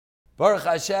Baruch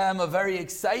Hashem, a very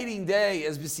exciting day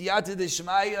as B'siyata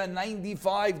D'Shmaya,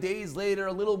 95 days later,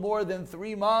 a little more than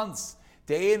 3 months,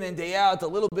 day in and day out, a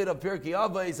little bit of Perek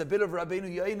Avos, a bit of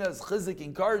Rabbeinu Yoina's Hachzek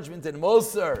encouragement and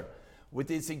Musar, with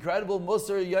this incredible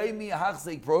Musar Yomi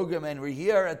Hachzek program, and we're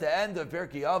here at the end of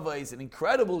Perek Avos, an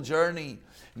incredible journey.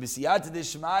 B'siyata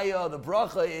D'Shmaya, the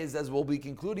bracha is, as we'll be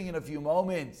concluding in a few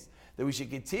moments, that we should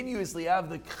continuously have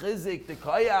the chizik, the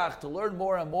kayach, to learn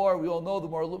more and more. We all know the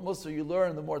more musar you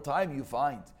learn, the more time you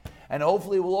find. And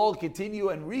hopefully we'll all continue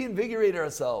and reinvigorate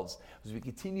ourselves as we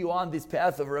continue on this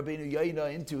path of Rabbeinu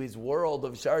Yoina into his world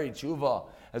of Shari Tshuva,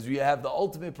 as we have the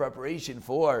ultimate preparation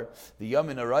for the Yom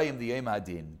Arayim, the Yom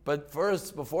Hadin. But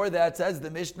first, before that, says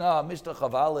the Mishnah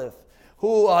Chav Aleph,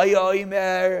 Hu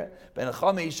Hayomer Ben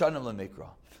Chamei Shanim LeMikra.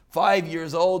 5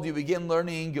 years old, you begin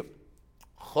learning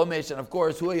Chumash, and of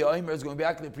course, Hu Hayomer is going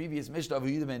back to the previous Mishnah of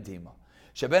Yehuda ben Tema.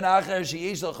 Sheben Acher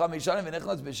Sheyesh Lo Chamei Shanim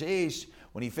V'Nechnas B'Sheish.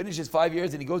 When he finishes 5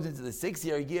 years and he goes into the 6th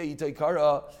year,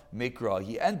 Yitoikara Mikra.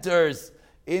 He enters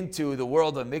into the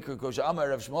world of Mikra. Kosha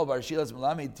Amar Rav Shmuel Bar Shilas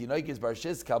Melamed Tinoikis Bar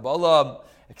Shis Kabbalah.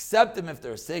 Accept him if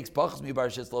they're 6. Pachas Mi Bar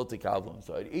Shis Lo Tekavlim.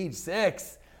 So at age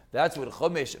 6, that's when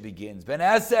Chumash begins. Ben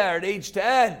Eser at age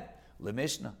 10, Le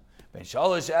Mishnah. Ben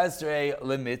Shalosh Esrei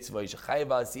Le Mitzvah. Yishachayv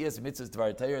Asiyas Mitzvahs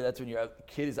Dvar Torah. That's when your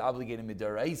kid is obligated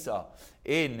midaraisa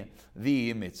in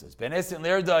the mitzvahs. Ben Eser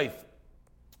Ler Daif.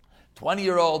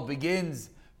 20-year-old begins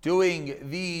doing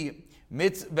the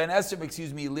mitzvah. Ben Eser,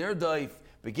 Ler Daif,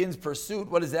 begins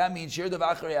pursuit. What does that mean? Shir Dav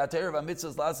Acharei HaTorah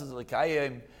VaMitzvahs Lasas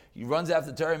L'Kayim. He runs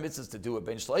after Torah and mitzvahs to do it.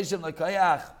 Ben Shleishim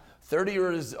L'Kayach. 30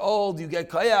 years old, you get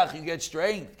kayach, you get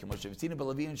strength. We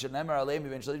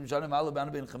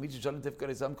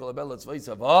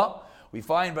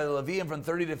find by the Levium from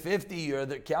 30 to 50, you're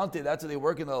counted, that's what they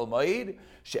work in the Almaid.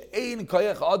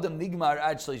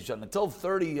 Until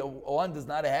 30, one does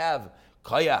not have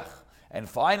kayach. And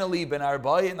finally, Ben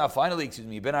Arbayim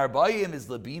is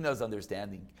Labina's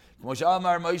understanding. Hashem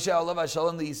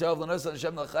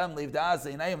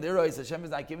is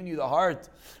not giving you the heart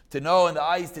to know and the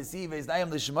eyes to see, and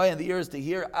the ears to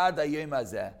hear. What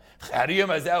does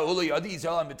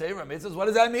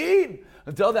that mean?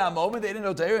 Until that moment, they didn't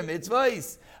know Torah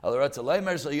mitzvahs.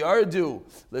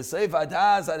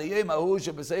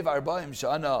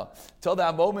 Till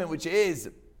that moment, which is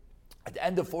at the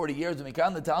end of 40 years, when we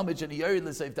count the Talmud,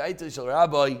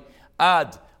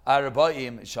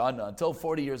 until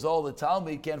 40 years old, the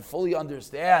Talmud can't fully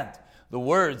understand the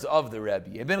words of the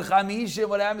Rebbe. Ibn Chamishim,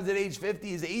 what happens at age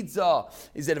 50 is Eitzah,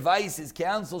 his advice, his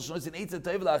counsel. At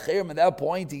that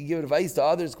point, he can give advice to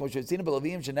others. At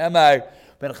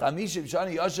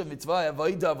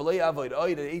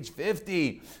age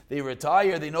 50, they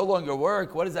retire, they no longer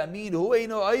work. What does that mean?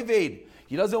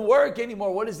 He doesn't work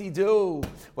anymore. What does he do?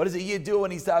 What does he do when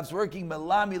he stops working? And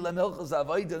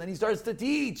then he starts to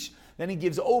teach. Then he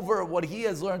gives over what he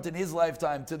has learned in his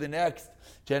lifetime to the next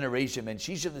generation. And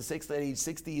Shishim, the 6th at age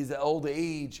 60 is the old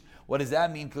age. What does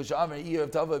that mean? You go to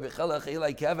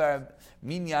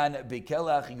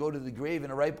the grave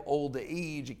in a ripe old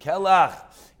age. Kelach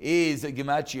is a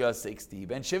gematria 60.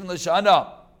 Ben Shivin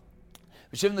Lashana.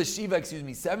 Shivin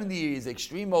Lashiva, 70 is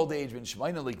extreme old age. Ben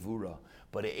Shemaina Likvura.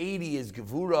 But 80 is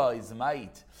Gevura, is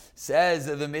might. Says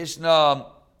the Mishnah,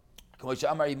 Ben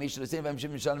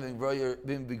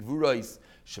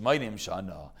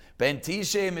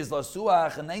Tishem is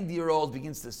Lasuach, a 90-year-old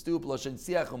begins to stoop,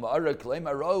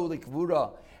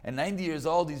 and 90 years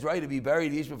old, he's right to be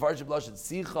buried.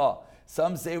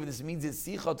 Some say what this means is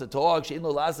Sicha, to talk.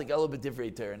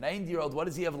 90-year-old, what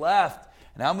does he have left?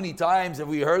 And how many times have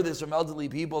we heard this from elderly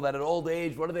people that at old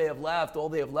age, what do they have left? All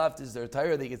they have left is their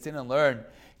Torah. They can sit and learn.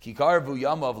 Kikarvu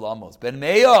Yamav Lamos. Ben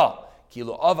Meya.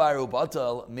 Kilo Avaru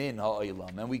Batal Min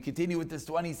Ha'ilam. And we continue with this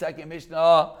 22nd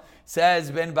Mishnah.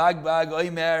 Says Ben Bagbag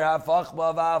Oimer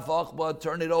Hafachba Vafachba.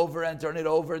 Turn it over and turn it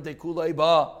over. Dekulai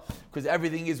Ba. Because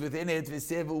everything is within it.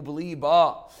 Visiv Ubli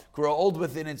Ba. Grow old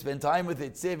within it. Spend time with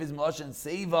it. Siv is Mlash and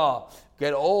Seva.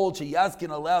 Get old.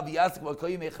 Sheyaskin Alav Yask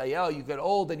Vakoyim Echayel. You get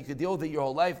old and you can deal with it your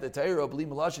whole life. The Torah Ubli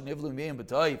Mlash and Ivlu Meim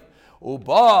B'Tayv.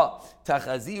 Uba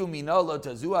tachaziu minala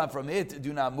tazua, from it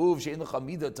do not move. Shein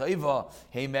l'chamida taiva.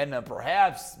 Amen. And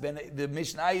perhaps the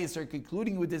Mishnayos are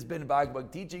concluding with this Ben Bagbag,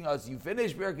 teaching us you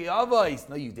finished Perek Avos.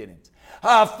 No, you didn't.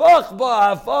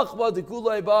 Hafachba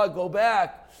dekulay ba. Go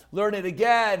back, learn it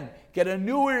again. get a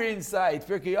newer insight.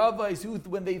 Perek Avos, who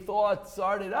when they thought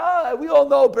started, we all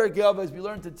know Perek Avos. We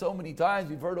learned it so many times.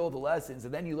 We've heard all the lessons,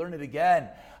 and then you learn it again.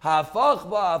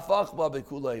 Hafachba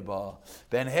bekulei ba.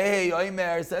 Ben Hey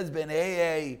Omer says Ben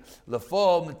Hey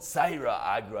lefom tzaira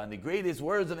agra. And the greatest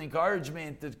words of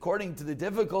encouragement, according to the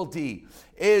difficulty,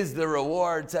 is the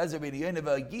reward. Says Rabbi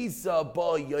Yonav Gisa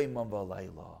ba yoimam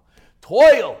v'layla.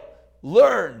 Toil.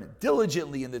 Learn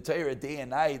diligently in the Torah day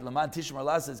and night. Laman tishmar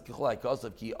lasas kicholai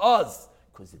kosav ki oz,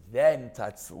 because then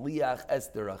tatzliach es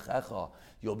derachecha,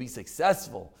 you'll be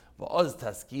successful. Va'oz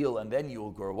taskil, and then you will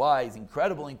grow wise.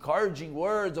 Incredible, encouraging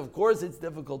words. Of course, it's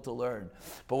difficult to learn,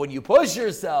 but when you push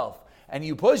yourself and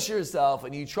you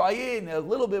try in a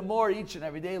little bit more each and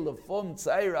every day, lefum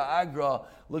tzaira agra.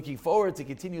 Looking forward to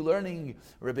continue learning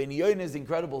Rabbeinu Yona's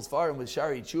incredible Sfarim with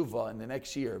Shari Tshuva in the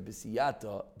next year.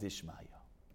 B'siyata dishmaya.